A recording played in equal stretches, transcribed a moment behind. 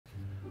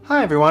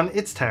Hi everyone,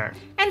 it's Tarrant.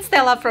 And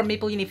Stella from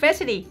Meeple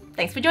University.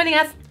 Thanks for joining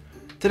us.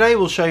 Today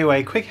we'll show you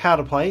a quick how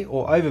to play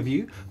or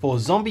overview for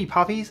Zombie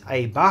Puppies,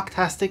 a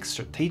barktastic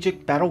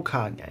strategic battle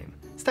card game.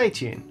 Stay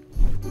tuned.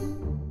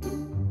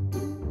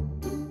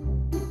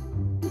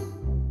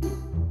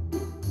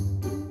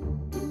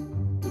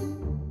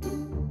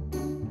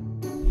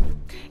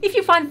 If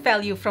you find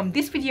value from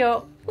this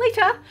video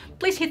later,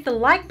 please hit the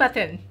like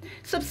button,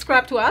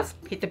 subscribe to us,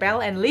 hit the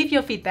bell and leave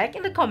your feedback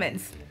in the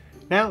comments.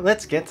 Now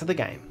let's get to the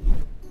game.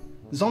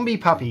 Zombie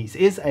Puppies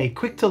is a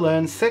quick to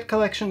learn set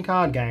collection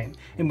card game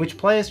in which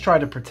players try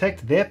to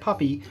protect their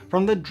puppy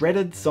from the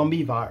dreaded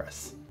zombie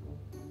virus.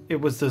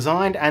 It was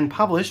designed and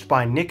published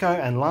by Nico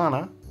and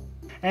Lana,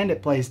 and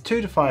it plays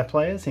 2 to 5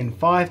 players in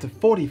 5 to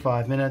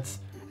 45 minutes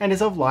and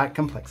is of light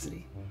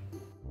complexity.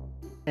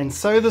 And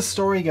so the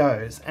story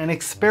goes, an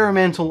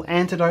experimental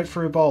antidote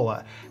for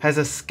Ebola has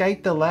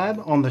escaped the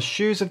lab on the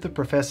shoes of the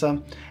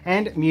professor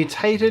and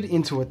mutated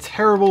into a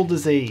terrible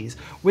disease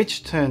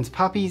which turns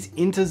puppies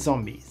into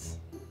zombies.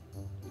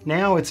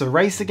 Now it's a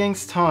race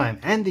against time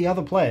and the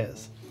other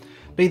players.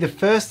 Be the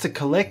first to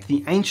collect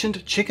the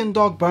ancient chicken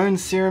dog bone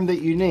serum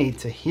that you need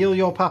to heal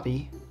your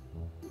puppy,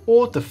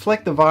 or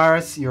deflect the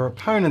virus your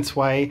opponent's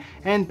way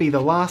and be the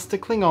last to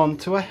cling on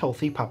to a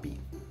healthy puppy.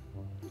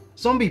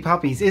 Zombie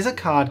Puppies is a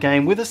card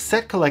game with a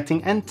set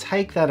collecting and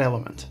take that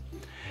element.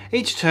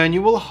 Each turn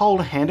you will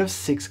hold a hand of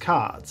 6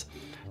 cards,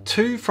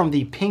 2 from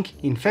the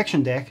pink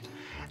infection deck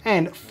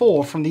and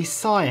 4 from the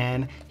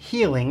cyan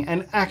healing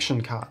and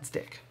action cards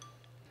deck.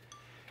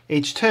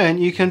 Each turn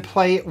you can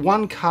play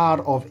 1 card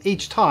of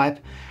each type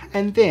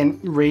and then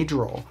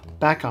redraw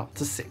back up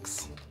to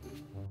 6.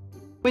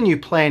 When you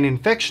play an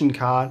infection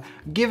card,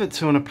 give it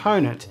to an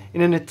opponent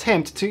in an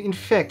attempt to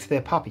infect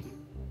their puppy.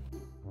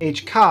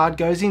 Each card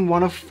goes in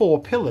one of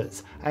 4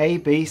 pillars, A,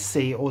 B,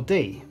 C or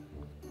D.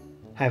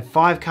 Have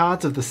 5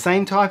 cards of the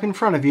same type in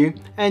front of you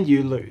and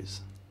you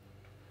lose.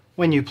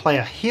 When you play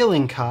a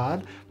healing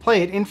card,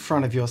 play it in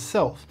front of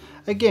yourself,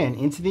 again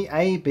into the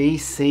A, B,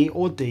 C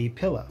or D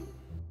pillar.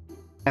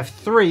 Have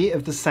 3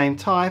 of the same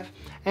type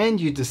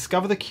and you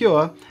discover the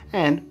cure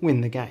and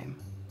win the game.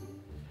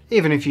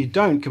 Even if you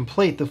don't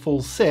complete the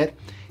full set,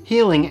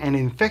 healing and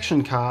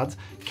infection cards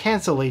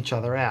cancel each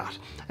other out,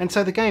 and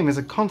so the game is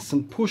a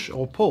constant push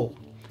or pull,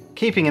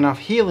 keeping enough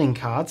healing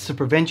cards to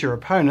prevent your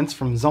opponents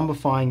from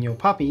zombifying your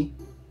puppy,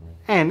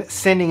 and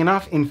sending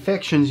enough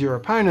infections your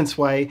opponent's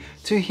way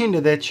to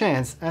hinder their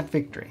chance at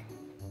victory.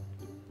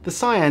 The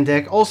cyan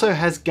deck also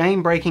has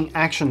game-breaking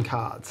action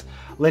cards,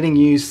 letting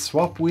you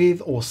swap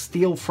with or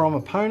steal from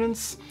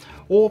opponents,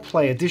 or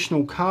play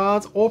additional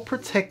cards or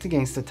protect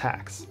against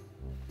attacks.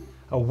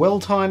 A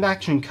well-timed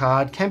action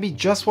card can be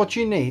just what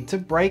you need to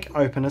break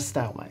open a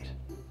stalemate.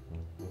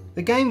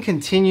 The game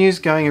continues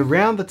going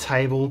around the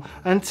table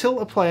until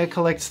a player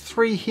collects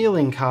 3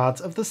 healing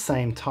cards of the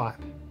same type.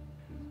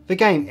 The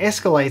game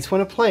escalates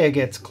when a player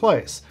gets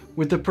close,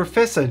 with the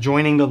professor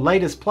joining the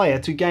latest player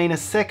to gain a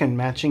second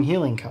matching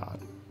healing card.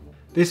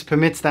 This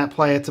permits that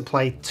player to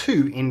play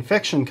 2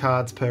 infection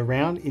cards per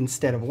round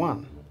instead of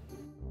 1.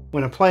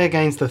 When a player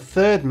gains the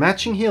 3rd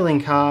matching healing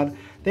card,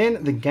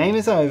 then the game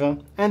is over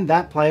and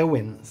that player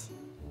wins.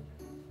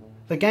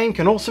 The game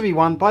can also be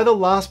won by the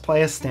last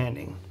player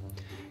standing.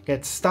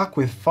 Get stuck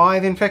with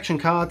 5 infection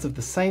cards of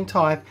the same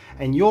type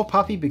and your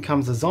puppy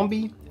becomes a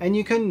zombie and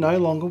you can no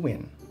longer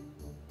win.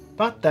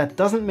 But that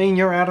doesn't mean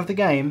you're out of the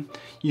game.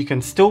 You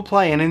can still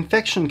play an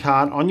infection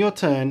card on your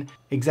turn,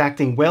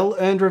 exacting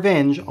well-earned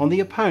revenge on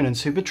the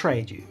opponents who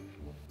betrayed you.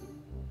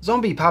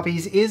 Zombie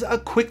Puppies is a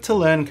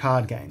quick-to-learn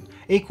card game,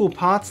 equal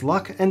parts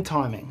luck and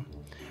timing.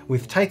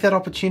 With take-that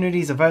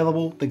opportunities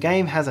available, the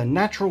game has a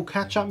natural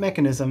catch-up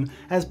mechanism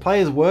as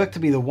players work to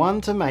be the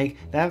one to make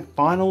that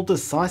final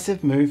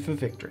decisive move for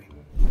victory.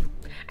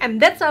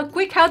 And that's our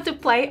quick how to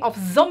play of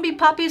Zombie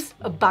Puppies,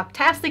 a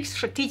barktastic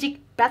strategic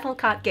battle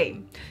card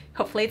game.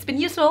 Hopefully it's been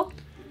useful.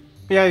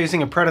 We are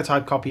using a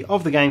prototype copy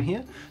of the game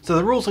here, so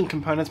the rules and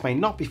components may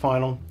not be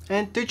final,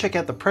 and do check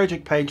out the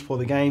project page for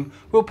the game.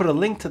 We'll put a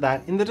link to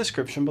that in the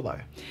description below.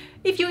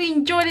 If you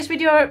enjoyed this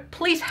video,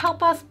 please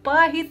help us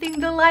by hitting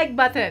the like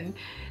button.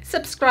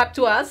 Subscribe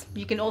to us.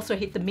 You can also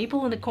hit the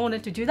meeple in the corner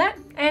to do that,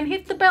 and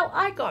hit the bell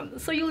icon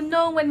so you'll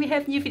know when we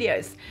have new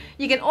videos.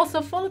 You can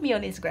also follow me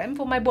on Instagram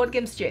for my board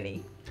games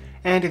journey.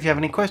 And if you have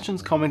any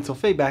questions, comments or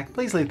feedback,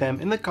 please leave them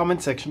in the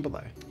comment section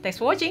below. Thanks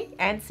for watching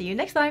and see you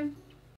next time.